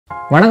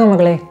வணக்கம்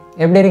மக்களே,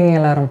 எப்படி இருக்கீங்க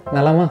எல்லாரும்?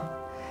 நலமா?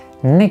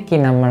 இன்னைக்கு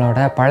நம்மளோட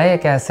பழைய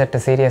கேசட்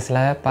சீரியஸில்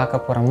பார்க்க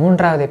போகிற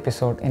 3வது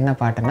எபிசோட் என்ன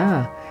பாட்டுன்னா,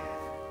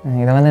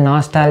 இதை வந்து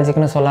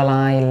நாஸ்டாலஜிக்னு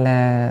சொல்லலாம், இல்லை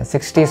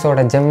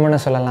 60ஸோட ஜெம்முன்னு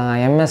சொல்லலாம்,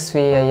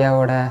 எம்எஸ்வி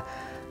ஐயாவோட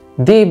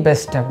தி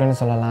பெஸ்ட் அப்படின்னு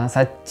சொல்லலாம்.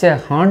 Such a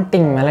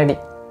haunting melody.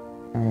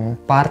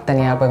 பார்த்த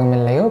ஞாபகம்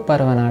இல்லையோ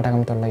பருவ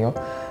நாடகம் தொல்லையோ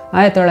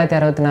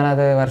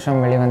 1964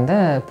 வருஷம் வெளிவந்த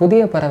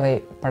புதிய பறவை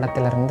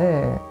படத்திலிருந்து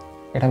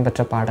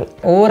இடம்பெற்ற பாடல்.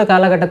 ஒவ்வொரு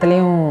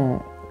காலகட்டத்திலையும்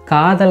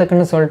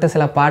காதலுக்குன்னு சொல்லிட்டு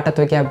சில பாட்டை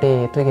தூக்கி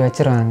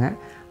வச்சுருவாங்க.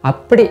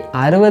 அப்படி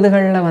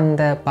 60களில்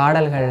வந்த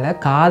பாடல்களில்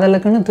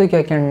காதலுக்குன்னு தூக்கி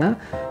வைக்கணும்னா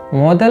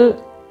முதல்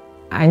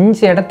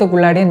 5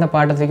 இடத்துக்குள்ளாடி இந்த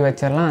பாட்டை தூக்கி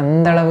வச்சிடலாம்.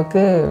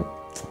 அந்தளவுக்கு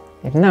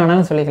என்ன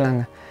வேணாலும்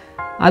சொல்லிக்கலாங்க.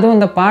 அதுவும்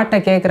இந்த பாட்டை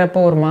கேட்குறப்போ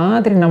ஒரு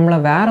மாதிரி நம்மளை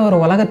வேற ஒரு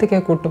உலகத்துக்கே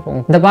கூப்பிட்டு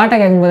போகும். இந்த பாட்டை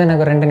கேட்கும்போது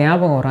எனக்கு 2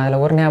 ஞாபகம் வரும்.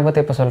 அதில் ஒரு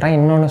ஞாபகத்தை இப்போ சொல்கிறேன்,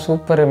 இன்னொன்று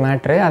சூப்பர்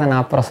மேட்ரு, அதை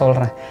நான் அப்புறம்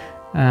சொல்கிறேன்.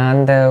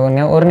 அந்த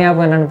ஒரு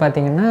ஞாபகம் என்னென்னு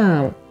பார்த்தீங்கன்னா,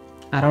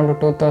 அரௌண்டு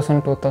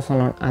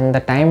 2001 அந்த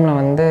டைமில்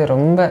வந்து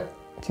ரொம்ப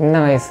சின்ன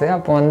வயசு.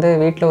 அப்போ வந்து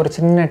வீட்டில் ஒரு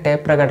சின்ன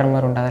டேப் ரெக்கார்டர்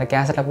மாதிரி உண்டு. அதில்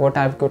கேசட்டை போட்டு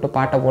அழுப்பி விட்டு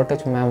பாட்டை போட்டு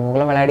சும்மா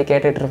உங்களை விளையாடி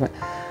கேட்டுட்ருப்பேன்.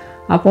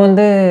 அப்போ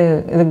வந்து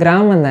இது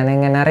கிராமம் தானே,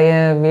 இங்கே நிறைய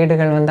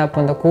வீடுகள் வந்து அப்போ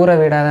இந்த கூரை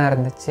வீடாக தான்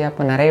இருந்துச்சு.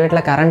 அப்போ நிறைய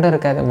வீட்டில் கரண்ட்டும்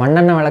இருக்காது,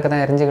 மண்ணெண்ணெய் விளக்கு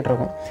தான் எரிஞ்சிக்கிட்டு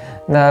இருக்கும்.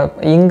 இந்த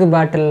இங்கு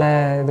பாட்டிலில்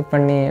இது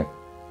பண்ணி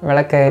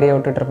விளக்க எரிய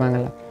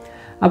விட்டுட்ருப்பாங்கல்ல.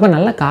 அப்போ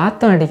நல்லா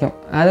காற்றும் அடிக்கும்.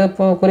 அது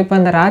இப்போது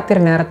குறிப்பாக இந்த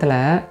ராத்திரி நேரத்தில்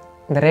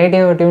இந்த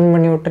ரேடியோவை டியூன்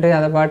பண்ணி விட்டுட்டு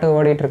அதை பாட்டு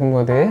ஓடிட்டு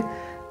இருக்கும்போது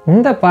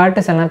இந்த பாட்டு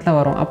சில நேரத்தில்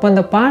வரும். அப்போ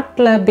அந்த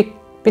பாட்டில்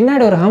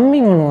பின்னாடி ஒரு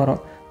ஹம்மிங் ஒன்று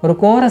வரும், ஒரு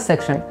கோரஸ்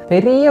செக்ஷன்.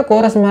 பெரிய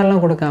கோரஸ்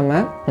மாதிரிலாம் கொடுக்காம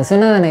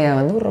விஸ்வநாதன் ஐயா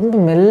வந்து ரொம்ப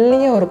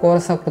மெல்லிய ஒரு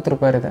கோரஸாக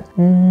கொடுத்துருப்பாரு. இது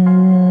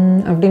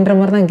அப்படின்ற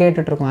மாதிரி தான்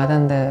கேட்டுட்ருக்கோம்.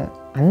 அது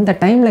அந்த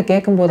டைமில்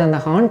கேட்கும்போது அந்த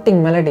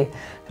ஹாண்டிங் மெலடி,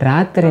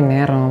 ராத்திரி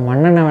நேரம்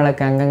மண்ணெண்ணெய்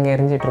விளக்கு அங்கங்கே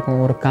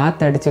எரிஞ்சிட்ருக்கும், ஒரு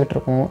காற்று அடிச்சுக்கிட்டு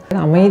இருக்கும்,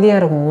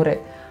 அமைதியாக இருக்கும் ஊரே.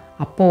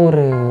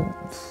 அப்போது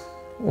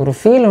ஒரு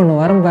ஃபீல்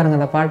ஒன்று வரும் பாருங்கள்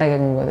அந்த பாட்டை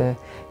கேட்கும்போது.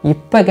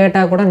 இப்போ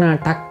கேட்டால் கூட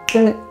நான்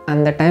டக்குன்னு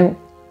அந்த டைம்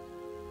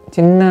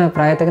சின்ன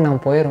பிராயத்துக்கு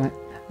நான் போயிடுவேன்.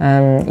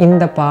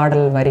 இந்த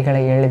பாடல்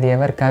வரிகளை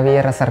எழுதியவர்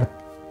கவியரசர்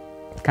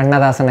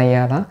கண்ணதாசன்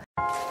ஐயா தான்.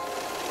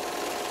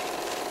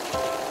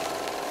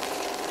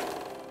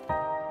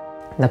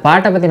 இந்த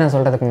பாட்டை பற்றி நான்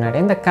சொல்கிறதுக்கு முன்னாடி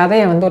இந்த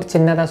கதையை வந்து ஒரு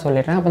சின்னதாக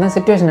சொல்லிடுறேன், அப்போ தான்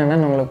சிச்சுவேஷன்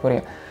என்னன்னு உங்களுக்கு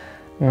புரியும்.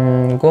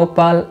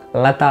 கோபால்,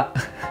 லதா,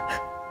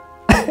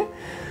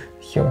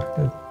 ஐயோ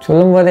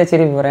சொல்லும்போதே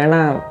சரி போகிறேன்.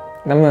 ஏன்னா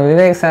நம்ம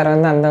விவேக் சார்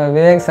வந்து அந்த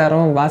விவேக்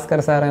சாரும்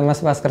பாஸ்கர் சாரும்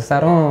எம்எஸ் பாஸ்கர்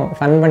சாரும்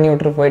ஃபன் பண்ணி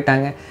விட்டுட்டு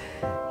போயிட்டாங்க.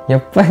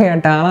 எப்போ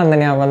கேட்டாலும் அந்த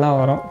ஞாபகம் தான்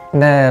வரும்.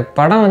 இந்த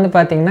படம் வந்து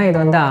பார்த்திங்கன்னா, இது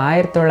வந்து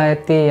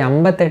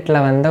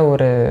 1958 வந்த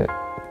ஒரு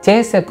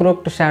சேஸ் எ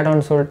க்ரூக்ட்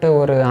ஷேடோன்னு சொல்லிட்டு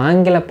ஒரு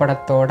ஆங்கில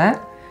படத்தோட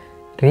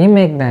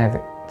ரீமேக் தான் இது.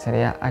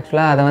 சரியா?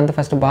 ஆக்சுவலாக அதை வந்து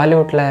ஃபஸ்ட்டு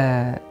பாலிவுட்டில்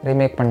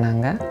ரீமேக்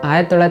பண்ணாங்க.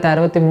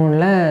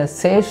 1963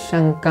 சேஷ்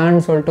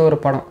சங்கான்னு சொல்லிட்டு ஒரு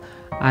படம்,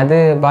 அது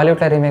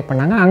பாலிவுட்டில் ரீமேக்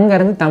பண்ணாங்க.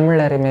 அங்கேருந்து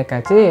தமிழில் ரீமேக்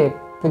ஆச்சு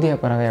புதிய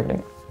பறவை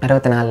அப்படின்னு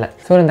 64.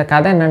 ஸோ இந்த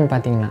கதை என்னன்னு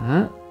பார்த்தீங்கன்னா,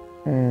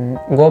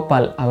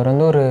 கோபால் அவர்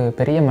வந்து ஒரு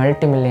பெரிய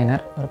மல்டி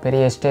மில்லியனர், ஒரு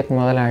பெரிய எஸ்டேட்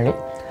முதலாளி.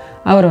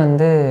 அவர்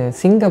வந்து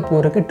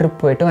சிங்கப்பூருக்கு ட்ரிப்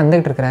போயிட்டு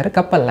வந்துக்கிட்டு இருக்கிறாரு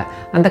கப்பலில்.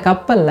 அந்த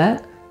கப்பலில்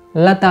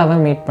லதாவை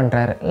மீட்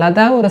பண்ணுறாரு.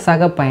 லதா ஒரு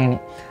சக பயணி.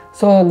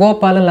 ஸோ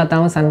கோபாலும்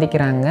லதாவும்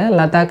சந்திக்கிறாங்க.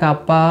 லதாக்கு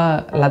அப்பா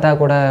லதா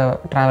கூட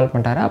ட்ராவல்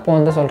பண்ணுறாரு. அப்போ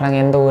வந்து சொல்கிறாங்க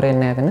எந்த ஊர்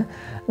என்ன ஏதுன்னு.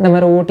 இந்த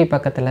மாதிரி ஊட்டி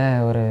பக்கத்தில்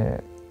ஒரு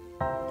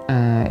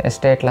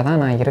எஸ்டேட்டில்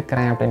தான் நான்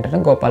இருக்கிறேன்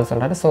அப்படின்ட்டு கோபால்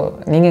சொல்கிறாரு. ஸோ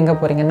நீங்கள் எங்கே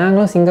போகிறீங்க?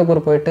 நாங்களும்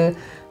சிங்கப்பூர்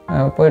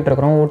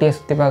போயிட்டுருக்குறோம், ஊட்டியை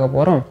சுற்றி பார்க்க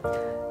போகிறோம்.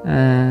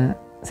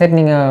 சரி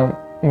நீங்கள்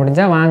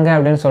முடிஞ்சால் வாங்க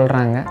அப்படின்னு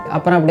சொல்கிறாங்க.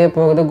 அப்புறம் அப்படியே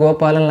போகுது.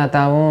 கோபாலும்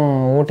லதாவும்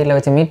ஊட்டியில்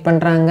வச்சு மீட்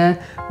பண்ணுறாங்க.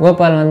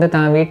 கோபால் வந்து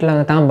தான் வீட்டில்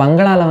வந்து தான்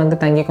பங்களாவில் வந்து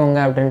தங்கிக்கோங்க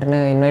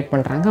அப்படின்ட்டு இன்வைட்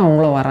பண்ணுறாங்க.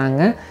 அவங்களும்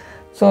வராங்க.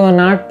 ஸோ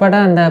நாட்பட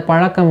அந்த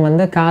பழக்கம்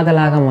வந்து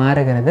காதலாக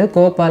மாறுகிறது.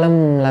 கோபாலும்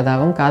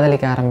லதாவும்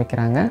காதலிக்க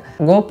ஆரம்பிக்கிறாங்க.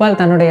 கோபால்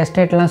தன்னுடைய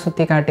எஸ்டேட்லாம்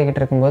சுற்றி காட்டிக்கிட்டு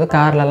இருக்கும்போது,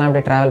 கார்லலாம்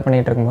அப்படி ட்ராவல்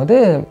பண்ணிகிட்டு இருக்கும்போது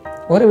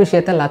ஒரு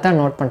விஷயத்தை லதா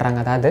நோட்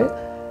பண்ணுறாங்க. அதாவது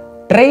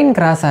ட்ரெயின்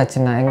கிராஸ்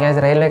ஆச்சுன்னா,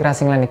 எங்கேயாவது ரயில்வே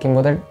கிராசிங்கில்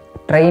நிற்கும்போது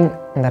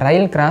இந்த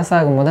ரயில் கிராஸ்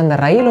ஆகும்போது அந்த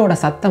ரயிலோட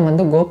சத்தம்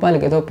வந்து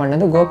கோபாலுக்கு ஏதோ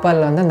பண்ணுது.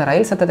 கோபால் வந்து அந்த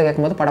ரயில் சத்தத்தை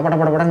கேட்கும்போது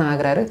படபடன்னு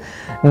ஆகுறாரு,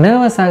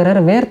 நர்வஸ்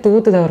ஆகுறாரு, வேர்த்து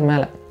ஊற்றுது அவர்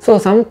மேலே. ஸோ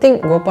சம்திங்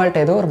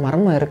கோபால்கிட்ட ஏதோ ஒரு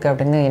மர்மம் இருக்குது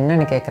அப்படின்னு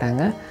என்னென்னு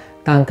கேட்குறாங்க.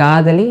 தான்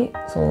காதலி,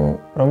 ஸோ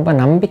ரொம்ப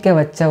நம்பிக்கை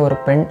வச்ச ஒரு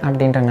பெண்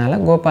அப்படின்றனால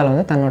கோபால்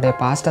வந்து தன்னுடைய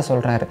பாஸ்ட்டை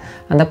சொல்கிறாரு.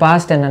 அந்த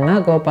பாஸ்ட் என்னென்னா,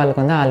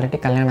 கோபாலுக்கு வந்து ஆல்ரெடி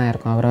கல்யாணம்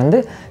ஆகிருக்கும். அவர் வந்து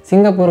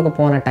சிங்கப்பூருக்கு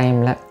போன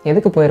டைமில்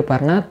எதுக்கு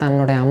போயிருப்பார்னா,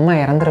 தன்னுடைய அம்மா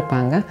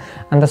இறந்துருப்பாங்க.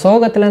 அந்த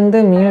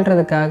சோகத்துலேருந்து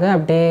மீள்றதுக்காக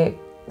அப்படியே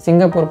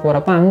சிங்கப்பூர்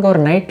போகிறப்ப அங்கே ஒரு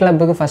நைட்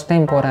கிளப்புக்கு ஃபஸ்ட்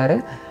டைம் போகிறாரு.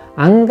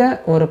 அங்கே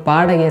ஒரு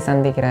பாடகியை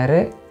சந்திக்கிறாரு.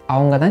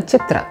 அவங்க தான்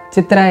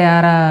சித்ரா.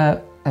 யாரா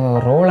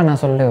ரோலை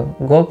நான் சொல்லு,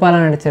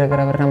 கோபாலாக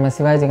நடிச்சிருக்கிறவர் நம்ம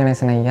சிவாஜி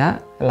கணேசன் ஐயா.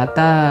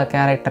 லதா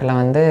கேரக்டரில்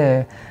வந்து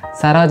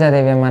சரோஜா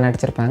தேவி அம்மா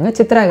நடிச்சிருப்பாங்க.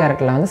 சித்ரா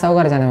கேரக்டரில் வந்து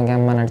சௌகாரஜானவி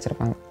அம்மா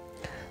நடிச்சிருப்பாங்க.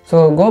 ஸோ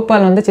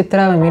கோபால் வந்து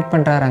சித்ராவை மீட்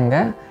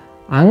பண்ணுறாரு.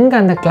 அங்கே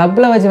அந்த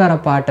கிளப்பில் வச்சு வர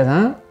பாட்டு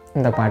தான்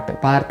இந்த பாட்டு,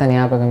 பார்த்த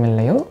ஞாபகம்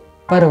இல்லையோ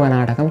பருவ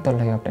நாடகம்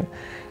தொல்லையோ அப்படின்னு.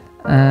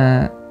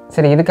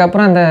 சரி,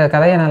 இதுக்கப்புறம் அந்த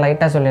கதையை நான்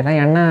லைட்டாக சொல்லிடுறேன்.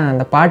 ஏன்னா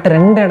அந்த பாட்டு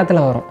 2 இடத்துல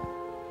வரும்.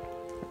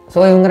 ஸோ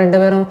இவங்க 2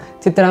 பேரும்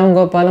சித்ராவும்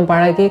கோபாலும்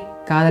பழகி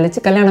காதலிச்சு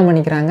கல்யாணம்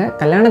பண்ணிக்கிறாங்க.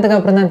 கல்யாணத்துக்கு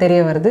அப்புறம் தான்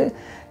தெரிய வருது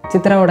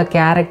சித்ராவோட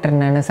கேரக்டர்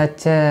என்னென்னு.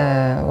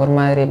 ஒரு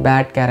மாதிரி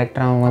பேட்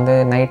கேரக்டர். அவங்க வந்து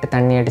நைட்டு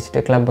தண்ணி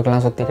அடிச்சுட்டு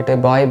கிளப்புக்கெலாம் சுற்றிக்கிட்டு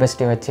பாய்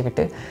பெஸ்ட்டி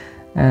வச்சுக்கிட்டு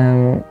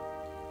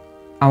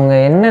அவங்க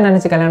என்ன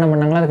நினச்சி கல்யாணம்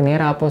பண்ணாங்களோ அதுக்கு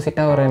நேராக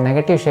ஆப்போசிட்டாக ஒரு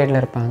நெகட்டிவ் ஷேடில்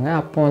இருப்பாங்க.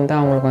 அப்போது வந்து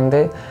அவங்களுக்கு வந்து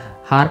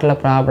ஹார்ட்டில்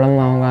ப்ராப்ளம்,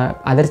 அவங்க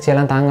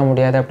அதிர்ச்சியெல்லாம் தாங்க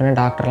முடியாது அப்படின்னு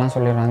டாக்டர்லாம்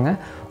சொல்லிடுறாங்க.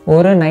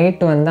 ஒரு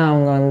நைட்டு வந்து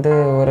அவங்க வந்து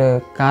ஒரு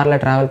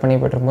காரில் ட்ராவல் பண்ணி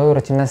போய்ட்டுருக்கும்போது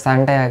ஒரு சின்ன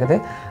சண்டை ஆகுது.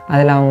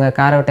 அதில் அவங்க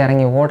காரை விட்டு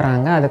இறங்கி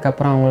ஓடுறாங்க.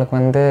 அதுக்கப்புறம் அவங்களுக்கு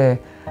வந்து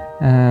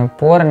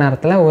போகிற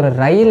நேரத்தில் ஒரு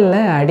ரயிலில்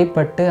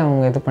அடிபட்டு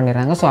அவங்க இது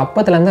பண்ணிடுறாங்க. ஸோ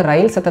அப்போத்துலேருந்து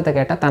ரயில் சத்தத்தை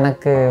கேட்டால்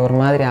தனக்கு ஒரு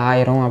மாதிரி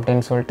ஆயிரும்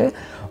அப்படின்னு சொல்லிட்டு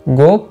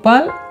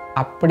கோபால்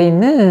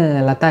அப்படின்னு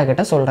லதா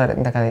கிட்ட சொல்கிறாரு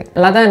இந்த கதையை.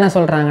 லதா என்ன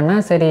சொல்கிறாங்கன்னா,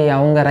 சரி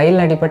அவங்க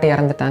ரயில் அடிபட்டு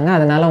இறந்துட்டாங்க,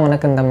 அதனால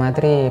உனக்கு இந்த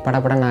மாதிரி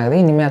படப்படன்னு ஆகுது,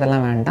 இனிமேல்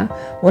அதெல்லாம் வேண்டாம்,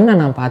 ஒன்று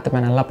நான்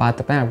பார்த்துப்பேன், நல்லா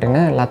பார்த்துப்பேன்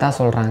அப்படின்னு லதா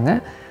சொல்கிறாங்க.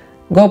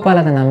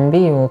 கோபால் அதை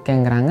நம்பி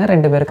ஓகேங்கிறாங்க.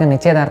 2 பேருக்கும்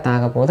நிச்சயதார்த்தம்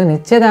ஆக போகுது.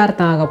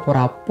 நிச்சயதார்த்தம் ஆக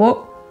போகிற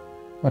அப்போது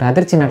ஒரு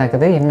அதிர்ச்சி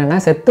நடக்குது. என்னென்னா,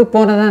 செத்து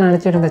போனதான்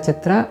நினச்சிட்டு இருந்த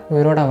சித்ரா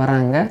உயிரோடு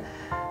வராங்க.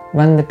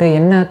 வந்துட்டு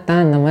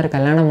என்னத்தான் இந்த மாதிரி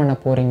கல்யாணம் பண்ண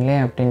போகிறீங்களே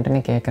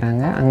அப்படின்ட்டுன்னு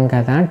கேட்குறாங்க. அங்கே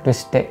தான்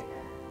ட்விஸ்ட்டே.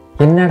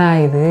 என்னடா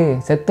இது,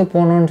 செத்து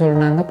போகணுன்னு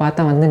சொன்னாங்க,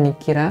 பார்த்தா வந்து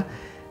நிற்கிறா,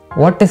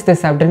 வாட் இஸ்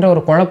திஸ் அப்படின்ற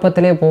ஒரு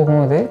குழப்பத்திலே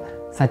போகும்போது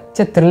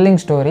சச்ச த்ரில்லிங்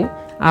ஸ்டோரி.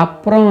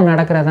 அப்புறம்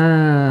நடக்கிறதான்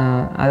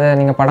அதை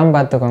நீங்கள் படம்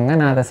பார்த்துக்கோங்க.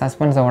 நான் அதை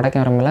சஸ்பென்ஸை உடைக்க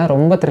விரும்பல.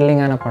 ரொம்ப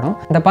த்ரில்லிங்கான படம்.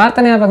 இந்த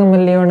பார்த்த ஞாபகம்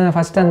இல்லையோன்னு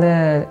ஃபஸ்ட்டு அந்த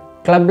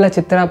கிளப்பில்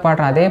சித்ரா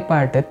பாடுற அதே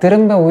பாட்டு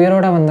திரும்ப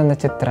உயிரோடு வந்து அந்த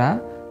சித்ரா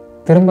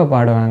திரும்ப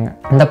பாடுவாங்க.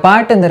 இந்த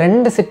பாட்டு இந்த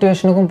 2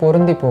 சிச்சுவேஷனுக்கும்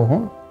பொருந்தி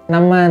போகும்.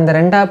 நம்ம இந்த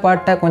 2ஆவது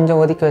பாட்டை கொஞ்சம்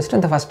ஒதுக்கி வச்சுட்டு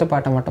இந்த ஃபஸ்ட்டு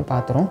பாட்டை மட்டும்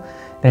பார்த்துரும்.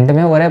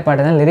 2மே ஒரே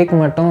பாட்டு தான், லிரிக்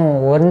மட்டும்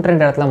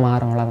 1-2 இடத்துல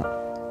மாறும், அவ்வளோதான்.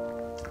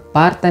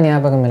 பார்த்த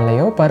ஞாபகம்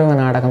இல்லையோ, பருவ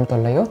நாடகம்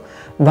தொல்லையோ,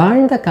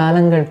 வாழ்ந்த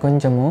காலங்கள்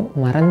கொஞ்சமோ,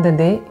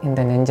 மறந்ததே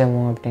இந்த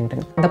நெஞ்சமோ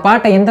அப்படின்ட்டு. இந்த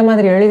பாட்டை எந்த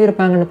மாதிரி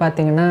எழுதியிருப்பாங்கன்னு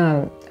பார்த்தீங்கன்னா,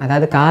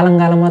 அதாவது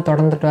காலங்காலமாக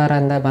தொடர்ந்துட்டு வர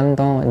அந்த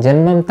பந்தம்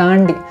ஜென்மம்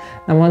தாண்டி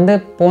நம்ம வந்து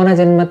போன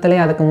ஜென்மத்திலே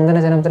அதுக்கு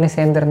முந்தின ஜென்மத்திலையும்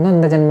சேர்ந்துருந்தோம்,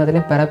 இந்த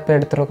ஜென்மத்திலையும் பிறப்பு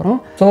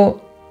எடுத்துருக்குறோம். ஸோ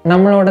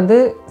நம்மளோடது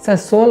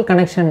சோல்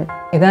கனெக்ஷன்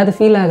ஏதாவது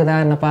ஃபீல் ஆகுதா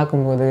என்ன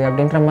பார்க்கும்போது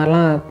அப்படின்ற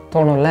மாதிரிலாம்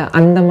தோணும்ல,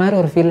 அந்த மாதிரி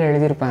ஒரு ஃபீல்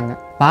எழுதியிருப்பாங்க.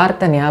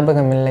 பார்த்த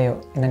ஞாபகம் இல்லையோ,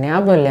 இந்த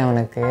ஞாபகம் இல்லையா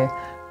அவனுக்கு,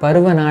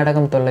 பருவ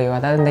நாடகம் தொல்லையோ,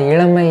 அதாவது இந்த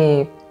இளமை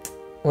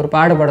ஒரு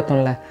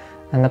பாடுபடுத்தும்ல,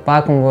 அந்த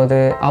பார்க்கும்போது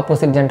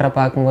ஆப்போசிட் ஜென்டரை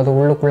பார்க்கும்போது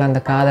உள்ளுக்குள்ளே அந்த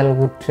காதல்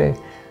ஊற்று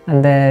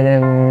அந்த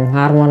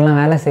ஹார்மோன்லாம்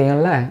வேலை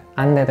செய்யும்ல,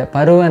 அந்த இது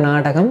பருவ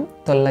நாடகம்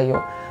தொல்லையோ,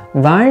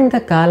 வாழ்ந்த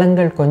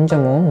காலங்கள்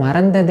கொஞ்சமோ,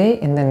 மறந்ததே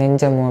இந்த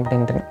நெஞ்சமோ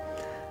அப்படின்ட்டு.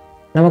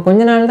 நம்ம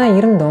கொஞ்ச நாள் தான்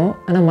இருந்தோம்,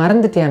 ஆனால்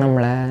மறந்துட்டியா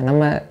நம்மளை,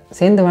 நம்ம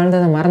சேர்ந்து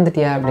வாழ்ந்ததை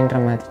மறந்துட்டியா அப்படின்ற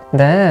மாதிரி.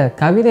 இந்த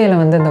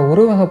கவிதையில் வந்து இந்த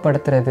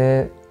உருவகப்படுத்துறது,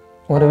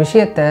 ஒரு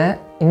விஷயத்தை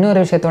இன்னொரு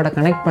விஷயத்தோட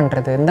கனெக்ட்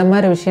பண்ணுறது, இந்த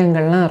மாதிரி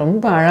விஷயங்கள்லாம்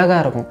ரொம்ப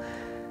அழகாக இருக்கும்.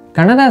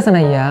 கண்ணதாசன்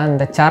ஐயா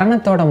இந்த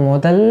சரணத்தோட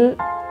முதல்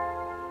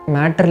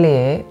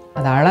மேட்டர்லேயே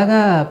அதை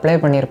அழகாக ப்ளே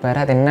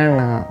பண்ணியிருப்பார். அது என்னன்னு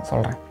நான்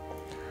சொல்கிறேன்.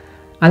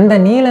 அந்த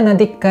நீல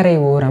நதிக்கரை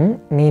ஓரம்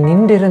நீ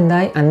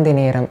நின்றிருந்தாய் அந்த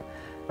நேரம்,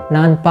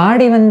 நான்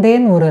பாடி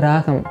வந்தேன் ஒரு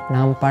ராகம்,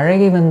 நாம்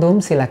பழகி வந்தோம்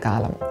சில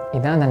காலம்.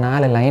 இதுதான் அந்த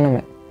 4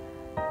 லைனுமே.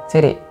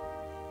 சரி,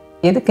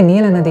 எதுக்கு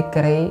நீல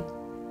நதிக்கரை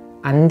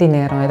அந்தி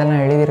நேரம்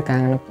இதெல்லாம்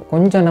எழுதியிருக்காங்கன்னு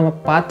கொஞ்சம் நம்ம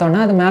பார்த்தோன்னா,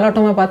 அது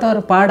மேலோட்டமாக பார்த்தா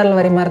ஒரு பாடல்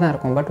வரி மாதிரி தான்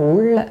இருக்கும். பட்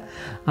உள்ள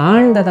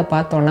ஆழ்ந்ததை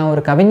பார்த்தோன்னா,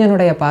 ஒரு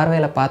கவிஞனுடைய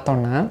பார்வையில்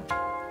பார்த்தோன்னா,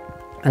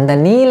 அந்த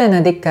நீல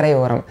நதிக்கரை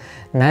ஓரம்,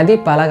 நதி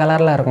பல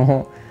கலரில்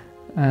இருக்கும்.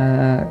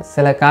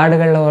 சில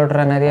காடுகளில்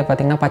ஓடுற நதியை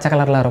பார்த்திங்கன்னா பச்சை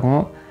கலரில்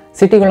இருக்கும்,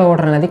 சிட்டிக்குள்ளே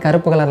ஓடுற நதி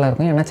கருப்பு கலரில்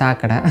இருக்கும், ஏன்னா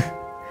சாக்கடை.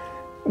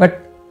 பட்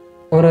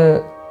ஒரு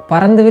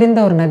பறந்து விரிந்த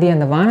ஒரு நதி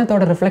அந்த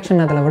வானத்தோட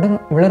ரிஃப்ளெக்ஷன் அதில்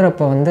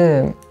விழுறப்போ வந்து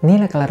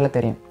நீல கலரில்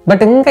தெரியும்.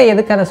 பட் இங்கே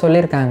எதுக்கு அதை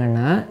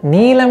சொல்லியிருக்காங்கன்னா,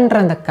 நீலம்ன்ற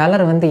அந்த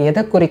கலர் வந்து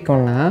எதை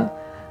குறிக்கும்னா,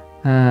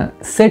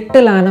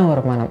 செட்டிலான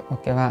ஒரு மனம்,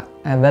 ஓகேவா,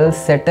 வெல்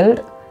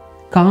செட்டில்டு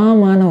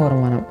காமான ஒரு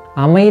மனம்,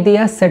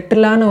 அமைதியாக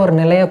செட்டிலான ஒரு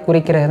நிலையை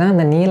குறிக்கிறது தான்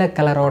அந்த நீல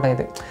கலரோட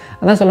இது.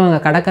 அதான் சொல்லுவாங்க,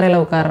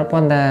 கடற்கரையில் உட்கார்றப்போ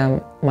அந்த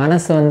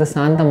மனசு வந்து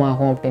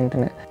சாந்தமாகும்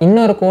அப்படின்ட்டுன்னு.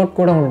 இன்னொரு கோட்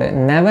கூட உண்டு,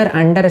 never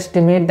under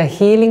estimate the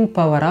healing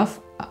power of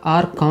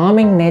R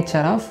calming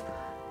nature of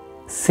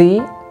C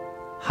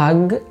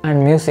Haq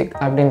and music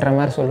அப்படின்ற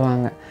மாதிரி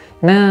சொல்லுவாங்க.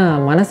 ஏன்னா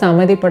மனசை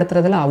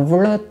அமைதிப்படுத்துறதுல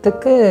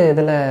அவ்வளோத்துக்கு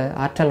இதில்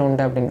ஆற்றல்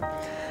உண்டு அப்படின்னு.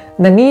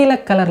 இந்த நீல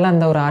கலரில்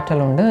அந்த ஒரு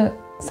ஆற்றல் உண்டு,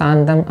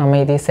 சாந்தம்,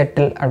 அமைதி,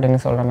 செட்டில் அப்படின்னு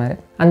சொல்கிற மாதிரி.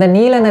 அந்த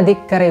நீல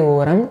நதிக்கரை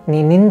ஓரம் நீ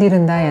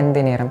நின்றிருந்தாய்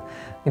அந்த நேரம்,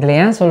 இதில்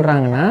ஏன்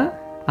சொல்கிறாங்கன்னா,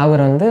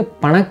 அவர் வந்து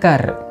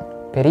பணக்காரர்,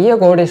 பெரிய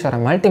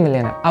கோடீஸ்வரர், மல்டி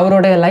மில்லியனர்.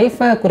 அவருடைய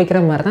லைஃப்பை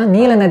குறிக்கிற மாதிரி தான்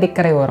நீல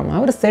நதிக்கரை ஓரம்.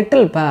 அவர்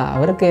செட்டில்ப்பா,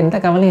 அவருக்கு எந்த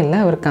கவலையும் இல்லை,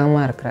 அவர்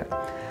காமாக இருக்கிறார்.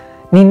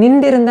 நீ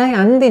நின்றிருந்தாய்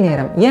அந்தி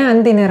நேரம். ஏன்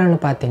அந்தி நேரம்னு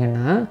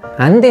பார்த்தீங்கன்னா,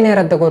 அந்தி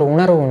நேரத்துக்கு ஒரு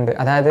உணர்வு உண்டு,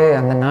 அதாவது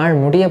அந்த நாள்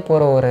முடிய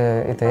போகிற ஒரு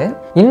இது.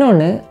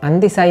 இன்னொன்று,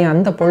 அந்தி சாயம்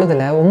அந்த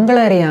பொழுதில்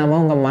உங்களை அறியாமல்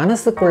உங்கள்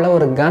மனசுக்குள்ளே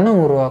ஒரு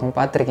கனம் உருவாகும்,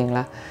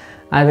 பார்த்துருக்கீங்களா?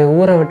 அது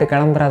ஊரை விட்டு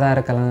கிளம்புறதா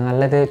இருக்கலாம்,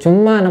 அல்லது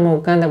சும்மா நம்ம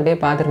உட்காந்து அப்படியே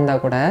பார்த்துருந்தா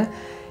கூட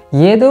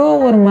ஏதோ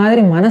ஒரு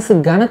மாதிரி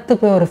மனசு கனத்து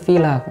போய் ஒரு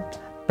ஃபீல் ஆகும்.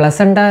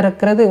 ப்ளசண்ட்டாக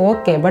இருக்கிறது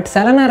ஓகே. பட்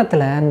சில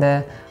நேரத்தில் அந்த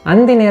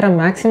அந்தி நேரம்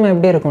மேக்ஸிமம்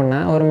எப்படி இருக்கும்னா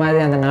ஒரு மாதிரி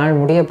அந்த நாள்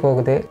முடிய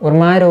போகுது, ஒரு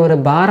மாதிரி ஒரு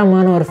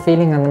பாரமான ஒரு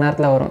ஃபீலிங் அந்த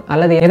நேரத்தில் வரும்.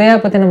 அல்லது எதையா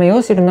பற்றி நம்ம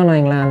யோசிச்சுட்டு இருந்தோம்னு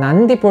வைங்களேன், அந்த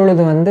அந்தி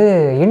பொழுது வந்து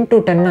இன்டூ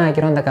 10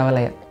 ஆக்கிரும் அந்த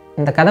கவலையை.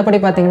 இந்த கதைப்படி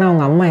பார்த்திங்கன்னா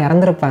அவங்க அம்மா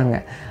இறந்துருப்பாங்க.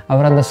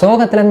 அவர் அந்த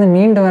சோகத்துலேருந்து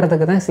மீண்டு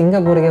வரதுக்கு தான்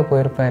சிங்கப்பூருக்கே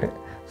போயிருப்பார்.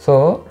 So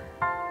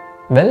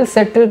well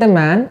settled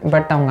man,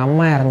 but அவங்க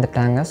அம்மா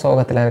இறந்துட்டாங்க,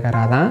 சோகத்தில்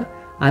இருக்கிறாதான்.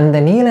 அந்த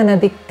நீல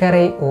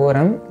நதிக்கரை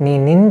ஓரம் நீ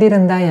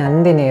நின்றிருந்தாய்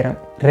அந்தி நேரம்.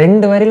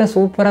 2 வரியில்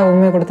சூப்பராக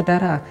உண்மை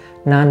கொடுத்துட்டாரா.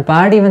 நான்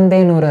பாடி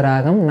வந்தேன் ஒரு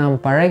ராகம், நாம்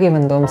பழகி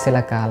வந்தோம் சில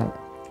காலம்.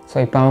 ஸோ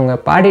இப்போ அவங்க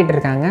பாடிட்டு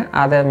இருக்காங்க,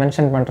 அதை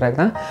மென்ஷன் பண்ணுறது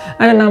தான்.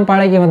 ஆனால் நாம்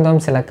பழகி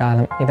வந்தோம் சில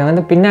காலம். இதை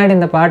வந்து பின்னாடி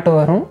இந்த பாட்டு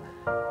வரும்.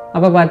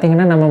 அப்போ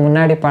பார்த்திங்கன்னா நம்ம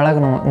முன்னாடி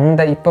பழகணும்,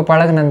 இந்த இப்போ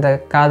பழகின அந்த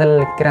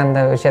காதலிக்கிற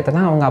அந்த விஷயத்தை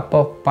தான் அவங்க அப்போ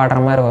பாடுற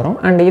மாதிரி வரும்.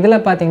 அண்ட் இதில்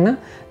பார்த்திங்கன்னா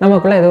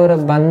நமக்குள்ளே ஏதோ ஒரு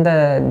பந்த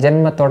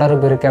ஜென்ம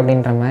தொடர்பு இருக்குது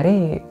அப்படின்ற மாதிரி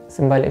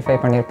சிம்பாலிஃபை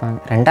பண்ணியிருப்பாங்க.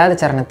 2வது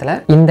சரணத்தில்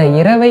இந்த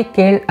இரவை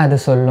கேள் அது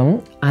சொல்லும்,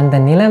 அந்த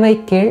நிலவை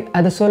கேள்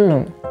அது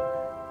சொல்லும்,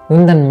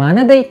 உந்தன்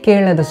மனதை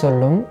கேள் அது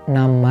சொல்லும்,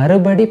 நாம்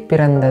மறுபடி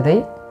பிறந்ததை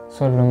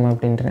சொல்லும்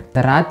அப்படின்ற.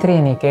 இந்த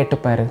ராத்திரியை நீ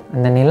கேட்டுப்பாரு,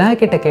 அந்த நிலா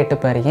கிட்ட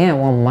கேட்டுப்பாரு, ஏன்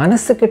உன்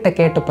மனசுக்கிட்ட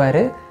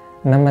கேட்டுப்பாரு,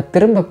 நம்ம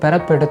திரும்ப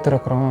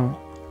பிறப்பெடுத்துருக்குறோம்,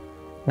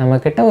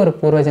 நம்மக்கிட்ட ஒரு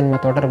பூர்வஜன்ம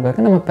தொடர்பு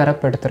இருக்குது, நம்ம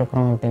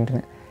பிறப்பெடுத்துருக்குறோம்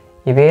அப்படின்ட்டு.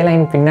 இதே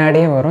லைன்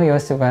பின்னாடியும் வரும்,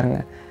 யோசிச்சு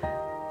பாருங்கள்.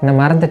 என்னை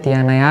மறந்துட்டியா,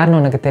 நான் யாருன்னு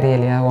உனக்கு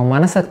தெரியலையா, உன்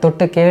மனசை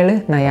தொட்டு கேளு,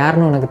 நான்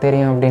யாருன்னு உனக்கு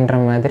தெரியும்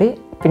அப்படின்ற மாதிரி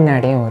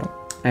பின்னாடியும் வரும்.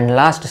 அண்ட்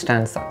லாஸ்ட்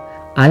ஸ்டான்ஸா,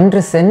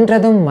 அன்று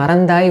சென்றதும்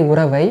மறந்தாய்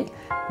உறவை,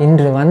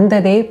 இன்று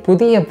வந்ததே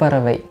புதிய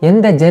பறவை,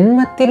 எந்த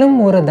ஜென்மத்திலும்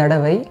ஒரு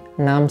தடவை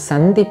நாம்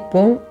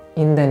சந்திப்போம்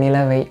இந்த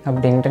நிலவை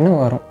அப்படின்ட்டுன்னு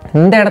வரும்.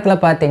 இந்த இடத்துல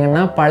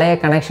பார்த்தீங்கன்னா பழைய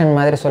கனெக்ஷன்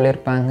மாதிரி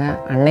சொல்லியிருப்பாங்க.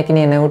 அன்னைக்கு நீ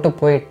என்னை விட்டு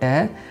போயிட்ட,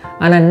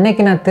 ஆனால்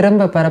இன்னைக்கு நான்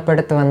திரும்ப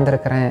பிறப்பெடுத்து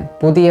வந்திருக்கிறேன்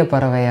புதிய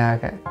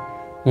பறவையாக,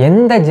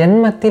 எந்த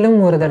ஜென்மத்திலும்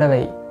ஒரு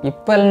தடவை,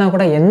 இப்போ இல்லைனா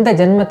கூட எந்த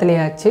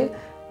ஜென்மத்திலேயாச்சு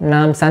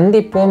நாம்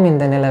சந்திப்போம்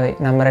இந்த நிலவை,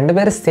 நம்ம 2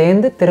 பேரும்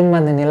சேர்ந்து திரும்ப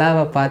அந்த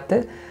நிலாவை பார்த்து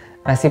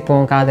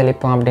ரசிப்போம்,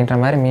 காதலிப்போம் அப்படின்ற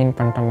மாதிரி மீன்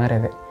பண்ணுற மாதிரி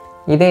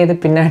இது. இது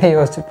பின்னாடி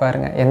யோசிச்சு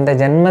பாருங்கள், எந்த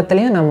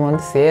ஜென்மத்திலையும் நம்ம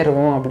வந்து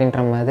சேருவோம்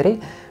அப்படின்ற மாதிரி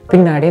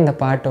பின்னாடி இந்த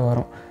பாட்டு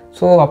வரும்.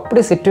 ஸோ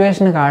அப்படி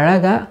சிச்சுவேஷனுக்கு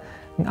அழகாக,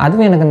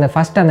 அதுவும் எனக்கு இந்த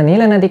ஃபஸ்ட்டு அந்த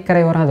நீல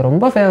நதிக்கரை வரும், அது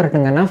ரொம்ப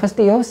ஃபேவரட்டுங்க. நான்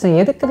ஃபஸ்ட்டு யோசித்தேன்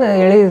எதுக்கு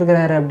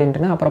எழுதியிருக்கிறாரு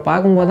அப்படின்ட்டுன்னு. அப்புறம்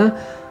பார்க்கும்போது தான்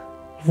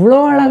இவ்வளோ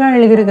அழகாக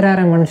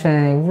எழுதியிருக்கிறாரு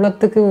மனுஷன்,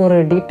 இவ்வளோத்துக்கு ஒரு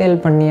டீட்டெயில்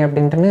பண்ணி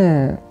அப்படின்ட்டுன்னு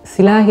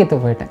சிலாகித்து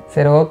போயிட்டேன்.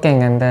 சரி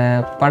ஓகேங்க, இந்த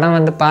படம்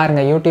வந்து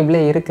பாருங்கள்,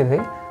 யூடியூப்லேயே இருக்குது,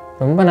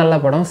 ரொம்ப நல்ல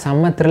படம்,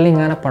 செம்ம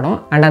த்ரில்லிங்கான படம்.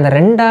 அண்ட் அந்த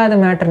 2வது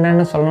மேட்ரு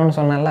என்னன்னு சொல்லணும்னு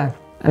சொன்னால,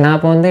 நான்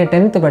இப்போ வந்து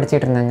 10th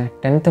படிச்சுட்டு இருந்தேங்க.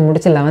 10th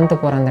முடித்து 11th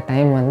போகிற அந்த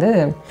டைம் வந்து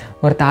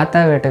ஒரு தாத்தா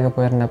வீட்டுக்கு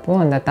போயிருந்தப்போ,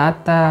 அந்த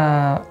தாத்தா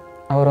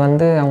அவர்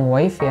வந்து அவங்க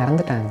ஒய்ஃப்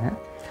இறந்துட்டாங்க.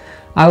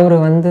 அவர்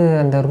வந்து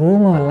அந்த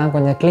ரூமெல்லாம்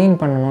கொஞ்சம் க்ளீன்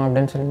பண்ணணும்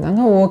அப்படின்னு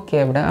சொல்லியிருந்தாங்க. ஓகே,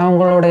 அப்படி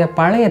அவங்களுடைய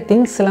பழைய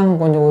திங்ஸ்லாம்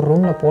கொஞ்சம் ஒரு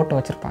ரூமில் போட்டு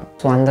வச்சுருப்பாங்க.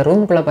 ஸோ அந்த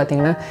ரூமுக்குள்ளே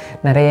பார்த்திங்கன்னா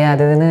நிறைய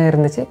அது இதுன்னு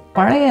இருந்துச்சு,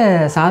 பழைய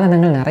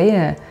சாதனங்கள் நிறைய,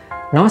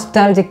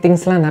 நாஸ்டாலஜிக்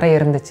திங்ஸ்லாம்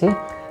நிறைய இருந்துச்சு.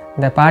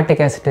 இந்த பாட்டு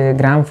கேசட்டு,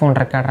 கிராம்ஃபோன்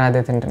ரெக்கார்டர்,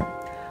 அது இதுன்னு.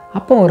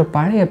 அப்போ ஒரு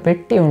பழைய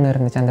பெட்டி ஒன்று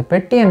இருந்துச்சு. அந்த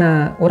பெட்டியை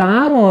நான் ஒரு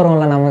ஆர்வம்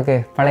வரும்ல நமக்கு,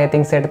 பழைய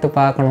திங்ஸ் எடுத்து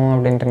பார்க்கணும்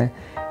அப்படின்ட்டுன்னு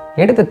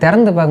எடுத்து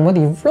திறந்து பார்க்கும்போது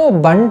இவ்வளோ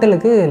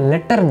பண்டலுக்கு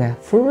லெட்டருங்க,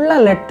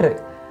 ஃபுல்லாக லெட்ரு.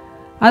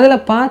 அதில்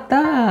பார்த்தா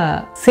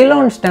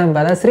சிலோன் ஸ்டாம்ப்,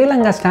 அதாவது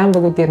ஸ்ரீலங்கா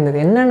ஸ்டாம்பு குத்தி இருந்தது.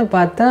 என்னென்னு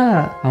பார்த்தா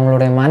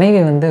அவங்களுடைய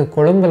மனைவி வந்து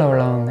கொழும்பில்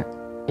உள்ளவங்க,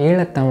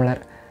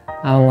 ஈழத்தமிழர்.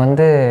 அவங்க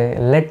வந்து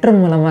லெட்ரு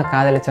மூலமாக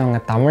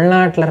காதலித்தவங்க,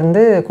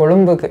 தமிழ்நாட்டிலேருந்து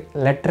கொழும்புக்கு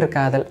லெட்ரு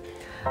காதல்.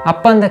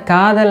 அப்போ அந்த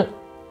காதல்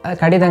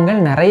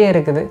கடிதங்கள் நிறைய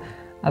இருக்குது.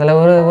 அதில்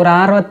ஒரு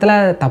ஆர்வத்தில்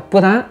தப்பு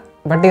தான்,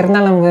 பட்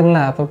இருந்தாலும் நமக்கு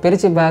இல்லை. அப்போ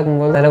பிரித்து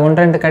பார்க்கும்போது அதில்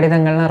 1-2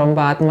 கடிதங்கள்லாம் ரொம்ப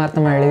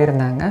ஆத்மார்த்தமாக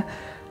எழுதியிருந்தாங்க.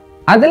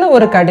 அதில்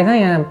ஒரு கடிதம்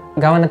என்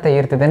கவனத்தை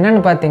ஈர்த்தது.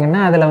 என்னென்னு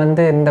பார்த்தீங்கன்னா, அதில்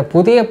வந்து இந்த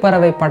புதிய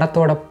பறவை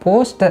படத்தோட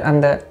போஸ்டர்,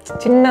 அந்த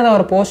சின்னதாக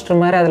ஒரு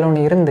போஸ்டர் மாதிரி அதில்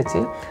ஒன்று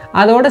இருந்துச்சு,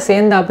 அதோடு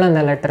சேர்ந்தாப்புல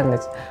அந்த லெட்டர்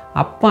இருந்துச்சு.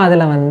 அப்போ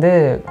அதில் வந்து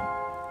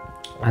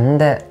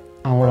அந்த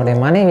அவங்களுடைய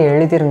மனைவி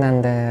எழுதியிருந்த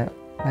அந்த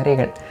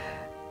வரிகள்,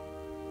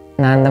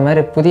 நான் அந்த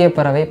மாதிரி புதிய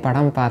பறவை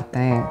படம்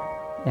பார்த்தேன்,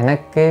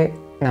 எனக்கு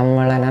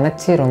நம்மளை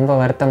நினச்சி ரொம்ப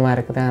வருத்தமாக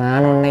இருக்குது,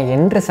 நான் உன்னை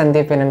என்று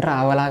சந்திப்பேன் என்று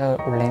ஆவலாக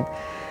உள்ளேன்,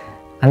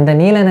 அந்த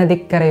நீல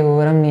நதிக்கரை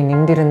ஓரம் நீ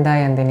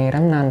நின்றிருந்தாய் அந்த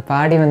நேரம், நான்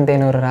பாடி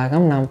வந்தேன் ஒரு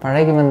ராகம், நாம்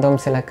பழகி வந்தோம்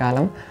சில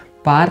காலம்,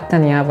 பார்த்த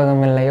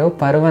ஞாபகம் இல்லையோ,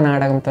 பருவ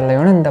நாடகம்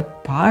தொல்லையோன்னு இந்த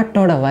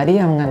பாட்டோட வரி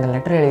அவங்க அந்த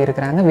லெட்டர்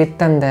எழுதியிருக்கிறாங்க.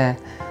 வித் அந்த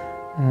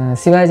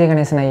சிவாஜி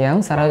கணேசன்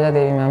ஐயாவும்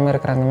சரோஜாதேவி மேமும்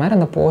இருக்கிற அந்த மாதிரி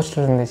அந்த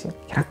போஸ்டர் இருந்துச்சு.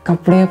 எனக்கு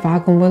அப்படியே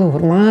பார்க்கும்போது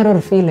ஒரு மாதிரி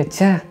ஒரு ஃபீல்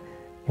வச்சா,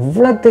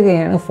 இவ்வளோத்துக்கு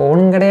எனக்கு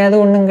ஃபோனும் கிடையாது,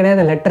 ஒன்றும்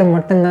கிடையாது, லெட்டர்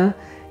மட்டும்தான்,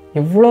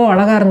 எவ்வளோ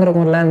அழகாக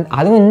இருந்திருக்கும்ல.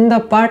 அதுவும் இந்த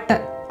பாட்டை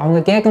அவங்க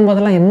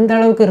கேட்கும்போதெல்லாம் எந்த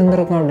அளவுக்கு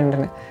இருந்திருக்கும்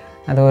அப்படின்ட்டு,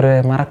 அது ஒரு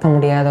மறக்க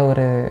முடியாத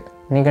ஒரு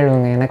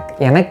நிகழ்வுங்க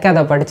எனக்கு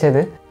அதை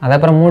படித்தது. அதை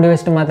அப்புறம் மூடி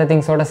வச்சுட்டு மற்ற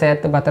திங்ஸோடு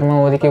சேர்த்து பத்திரமா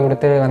ஒதுக்கி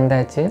கொடுத்து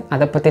வந்தாச்சு.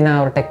 அதை பற்றி நான்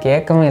அவர்கிட்ட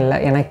கேட்கவும் இல்லை,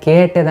 எனக்கு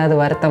கேட்டு ஏதாவது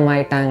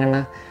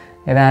வருத்தமாயிட்டாங்கன்னா,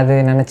 ஏதாவது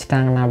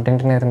நினச்சிட்டாங்கண்ணா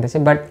அப்படின்ட்டு இருந்துச்சு.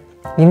 பட்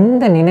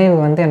இந்த நினைவு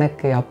வந்து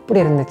எனக்கு அப்படி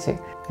இருந்துச்சு,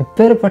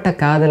 எப்பேற்பட்ட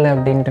காதல்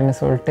அப்படின்ட்டுன்னு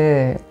சொல்லிட்டு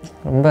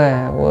ரொம்ப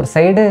ஒரு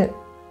சைடு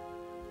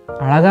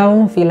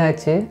அழகாகவும் ஃபீல்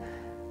ஆச்சு,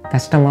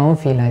 கஷ்டமாகவும்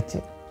ஃபீல் ஆச்சு.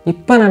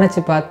 இப்போ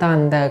நினச்சி பார்த்தா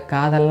அந்த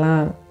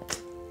காதல்லாம்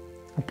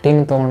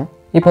அப்படின்னு தோணும்.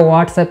 இப்போ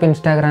வாட்ஸ்அப்,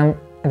 இன்ஸ்டாகிராம்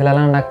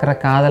இதிலலாம் நடக்கிற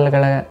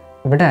காதல்களை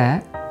விட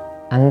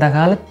அந்த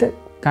காலத்து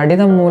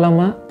கடிதம்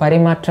மூலமாக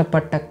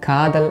பரிமாற்றப்பட்ட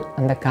காதல்,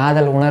 அந்த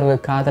காதல் உணர்வு,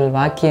 காதல்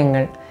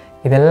வாக்கியங்கள்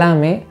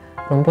இதெல்லாமே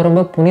ரொம்ப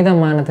ரொம்ப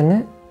புனிதமானதுன்னு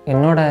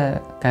என்னோட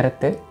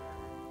கருத்து.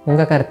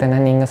 உங்கள் கருத்து என்ன?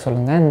 நீங்கள்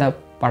சொல்லுங்கள். இந்த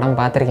படம்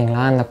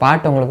பார்த்துருக்கீங்களா? அந்த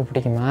பாட்டு உங்களுக்கு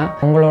பிடிக்குமா?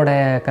 உங்களோட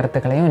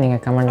கருத்துக்களையும்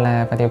நீங்கள் கமெண்டில்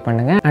பதிவு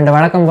பண்ணுங்கள். அண்ட்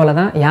வழக்கம் போல்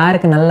தான்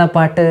யாருக்கு நல்ல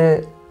பாட்டு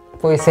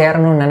போய்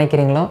சேரணும்னு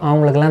நினைக்கிறீங்களோ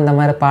அவங்களுக்கெல்லாம் இந்த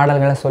மாதிரி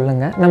பாடல்களை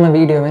சொல்லுங்கள். நம்ம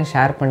வீடியோவை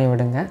ஷேர் பண்ணி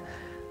விடுங்க.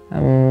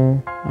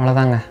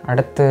 அவ்வளோதாங்க.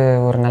 அடுத்து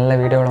ஒரு நல்ல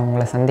வீடியோவில்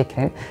உங்களை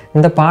சந்திக்கிறேன்.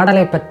 இந்த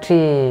பாடலை பற்றி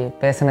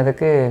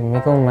பேசுனதுக்கு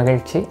மிகவும்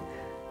மகிழ்ச்சி.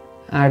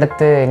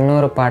 அடுத்து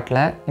இன்னொரு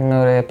பாட்டில்,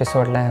 இன்னொரு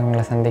எபிசோடில்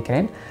உங்களை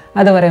சந்திக்கிறேன்.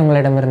 அதுவரை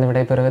உங்களிடமிருந்து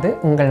விடைபெறுவது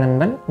உங்கள்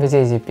நண்பன்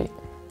விஜய் ஜிபி.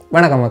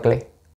 வணக்கம் மக்களே.